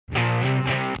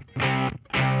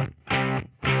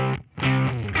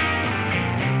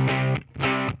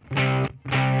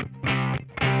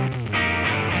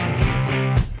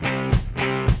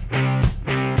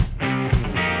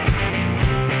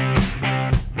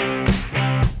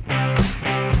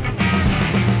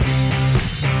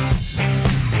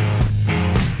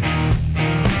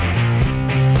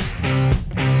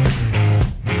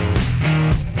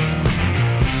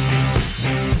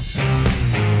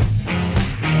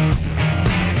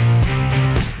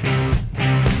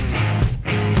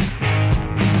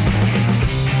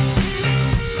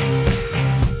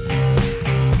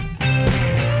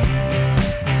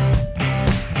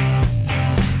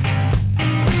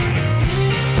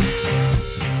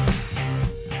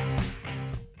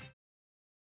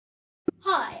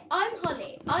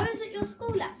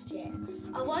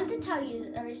want to tell you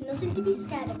that there is nothing to be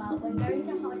scared about when going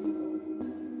to high school.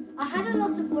 I had a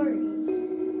lot of worries,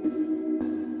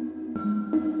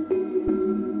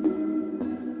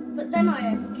 but then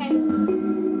I overcame them.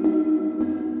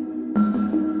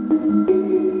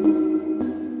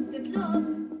 Good luck!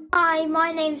 Hi,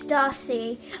 my name's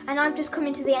Darcy and I'm just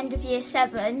coming to the end of year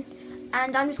 7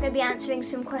 and I'm just going to be answering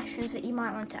some questions that you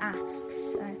might want to ask.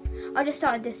 So I just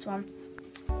started this one.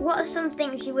 What are some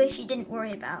things you wish you didn't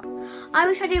worry about? I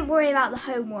wish I didn't worry about the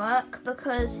homework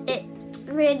because it's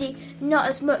really not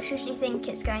as much as you think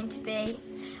it's going to be.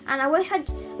 And I wish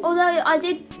although I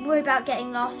did worry about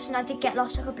getting lost and I did get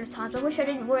lost a couple of times, I wish I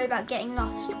didn't worry about getting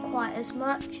lost quite as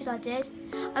much as I did.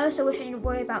 I also wish I didn't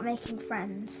worry about making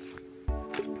friends.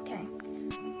 Okay.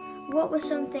 What were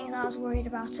some things I was worried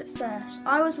about at first?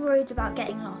 I was worried about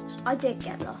getting lost. I did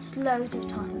get lost loads of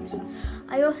times.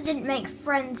 I also didn't make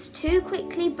friends too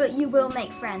quickly, but you will make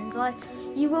friends.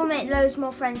 You will make loads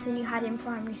more friends than you had in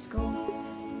primary school.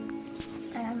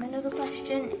 Another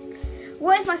question.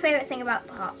 What is my favourite thing about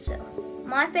Hartshill?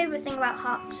 My favourite thing about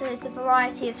Hartshill is the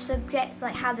variety of subjects,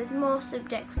 like how there's more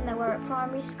subjects than there were at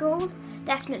primary school.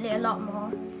 Definitely a lot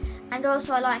more. And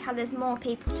also I like how there's more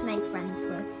people to make friends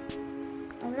with.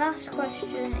 And last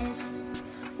question is,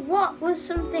 what was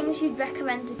some things you'd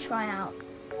recommend to try out?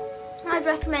 I'd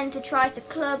recommend to try to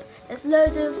club. There's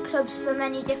loads of clubs for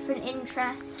many different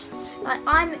interests.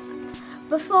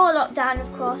 Before lockdown,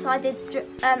 of course, I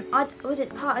was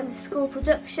part of the school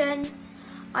production.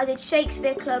 I did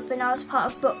Shakespeare Club and I was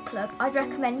part of book club. I'd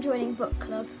recommend joining book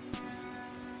club.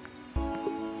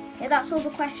 Okay, that's all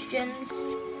the questions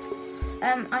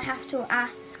I have to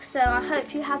ask. So I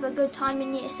hope you have a good time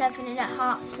in year 7 and at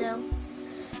Hartshill.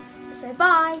 So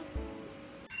bye!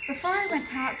 Before I went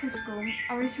to Hartshill School,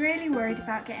 I was really worried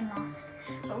about getting lost,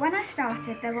 but when I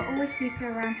started there were always people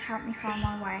around to help me find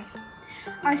my way.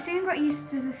 I soon got used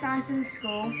to the size of the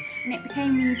school and it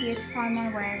became easier to find my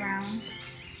way around.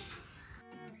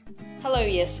 Hello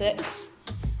Year 6,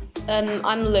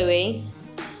 I'm Louis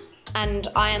and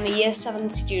I am a Year 7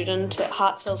 student at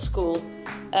Hartshill School.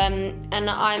 And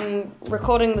I'm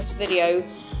recording this video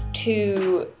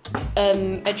to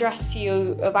address to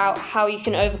you about how you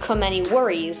can overcome any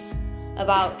worries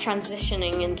about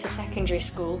transitioning into secondary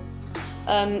school.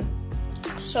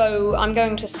 So I'm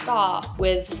going to start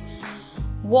with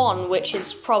one, which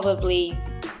is probably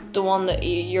the one that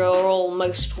you're all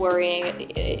most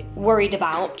worried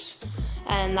about,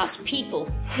 and that's people.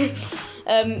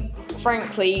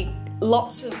 Frankly,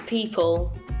 lots of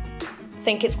people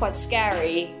think it's quite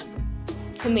scary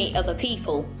to meet other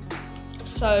people.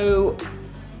 So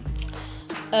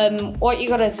what you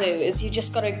gotta do is you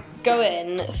just gotta go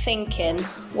in thinking,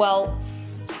 well,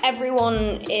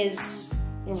 everyone is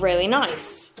really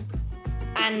nice,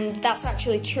 and that's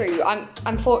actually true.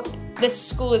 This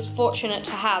school is fortunate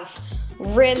to have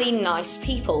really nice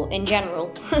people in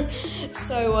general.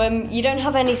 So you don't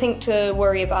have anything to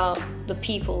worry about the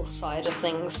people side of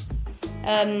things.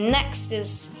 Next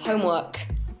is homework.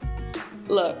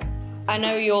 Look, I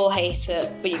know you all hate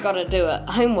it, but you gotta do it.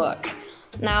 Homework.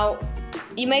 Now,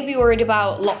 you may be worried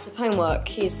about lots of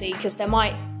homework, you see, because they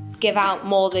might give out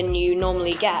more than you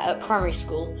normally get at primary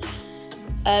school.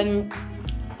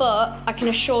 But I can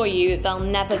assure you there'll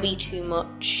never be too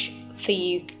much for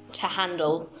you to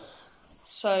handle.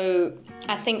 So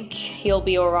I think you'll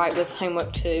be alright with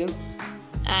homework too.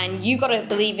 And you gotta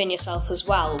believe in yourself as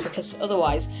well, because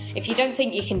otherwise, if you don't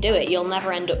think you can do it, you'll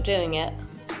never end up doing it.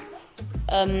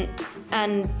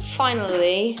 And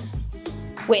finally,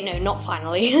 wait, no, not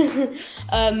finally.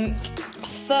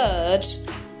 Third,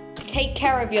 take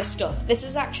care of your stuff. This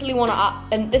is actually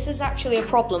this is actually a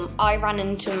problem I ran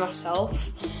into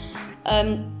myself.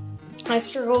 I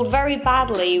struggled very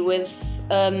badly with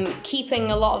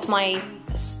keeping a lot of my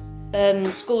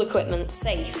school equipment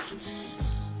safe.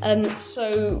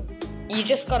 So you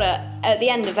just gotta, at the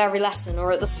end of every lesson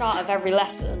or at the start of every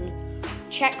lesson,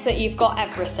 check that you've got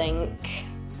everything,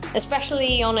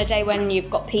 especially on a day when you've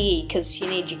got PE because you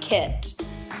need your kit.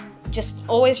 Just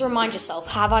always remind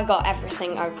yourself, have I got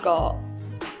everything I've got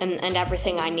and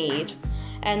everything I need?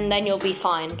 And then you'll be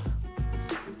fine.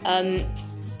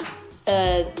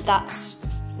 That's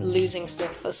losing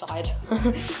stuff aside.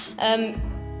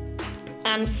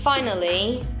 And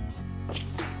finally,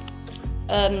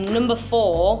 number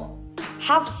 4,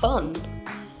 have fun.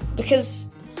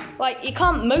 Because, you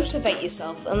can't motivate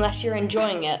yourself unless you're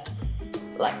enjoying it.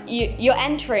 You're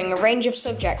entering a range of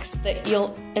subjects that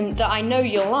I know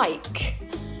you'll like.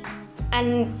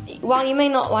 And while you may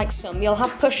not like some, you'll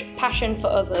have passion for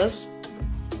others.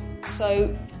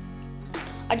 So,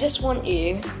 I just want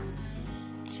you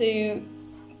to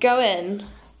go in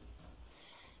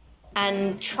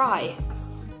and try,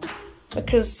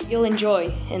 because you'll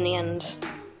enjoy in the end.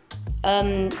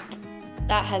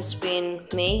 That has been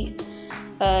me.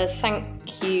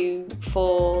 Thank you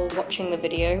for watching the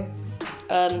video,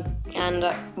 and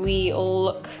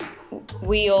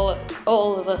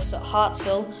all of us at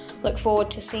Hartshill look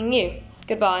forward to seeing you.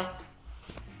 Goodbye.